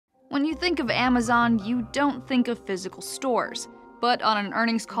When you think of Amazon, you don't think of physical stores. But on an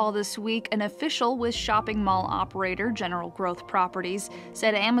earnings call this week, an official with shopping mall operator General Growth Properties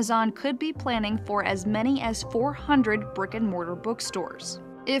said Amazon could be planning for as many as 400 brick-and-mortar bookstores.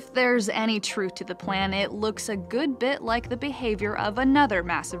 If there's any truth to the plan, it looks a good bit like the behavior of another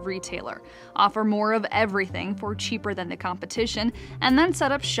massive retailer. Offer more of everything for cheaper than the competition, and then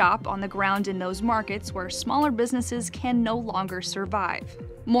set up shop on the ground in those markets where smaller businesses can no longer survive.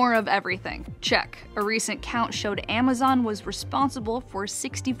 More of everything. Check. A recent count showed Amazon was responsible for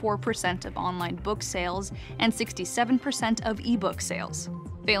 64% of online book sales and 67% of ebook sales.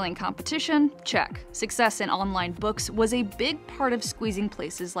 Failing competition? Check. Success in online books was a big part of squeezing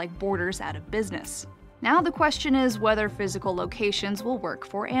places like Borders out of business. Now the question is whether physical locations will work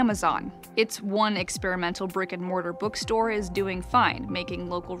for Amazon. Its one experimental brick-and-mortar bookstore is doing fine, making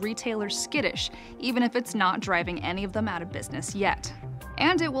local retailers skittish, even if it's not driving any of them out of business yet.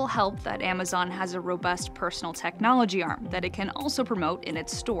 And it will help that Amazon has a robust personal technology arm that it can also promote in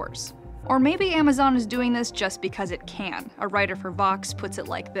its stores. Or maybe Amazon is doing this just because it can. A writer for Vox puts it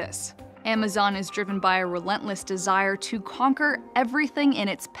like this: Amazon is driven by a relentless desire to conquer everything in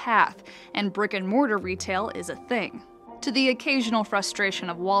its path, and brick-and-mortar retail is a thing. To the occasional frustration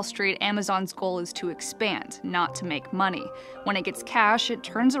of Wall Street, Amazon's goal is to expand, not to make money. When it gets cash, it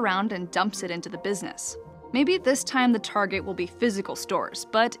turns around and dumps it into the business. Maybe this time the target will be physical stores,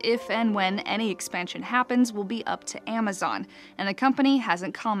 but if and when any expansion happens will be up to Amazon, and the company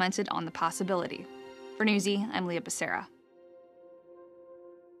hasn't commented on the possibility. For Newsy, I'm Leah Becerra.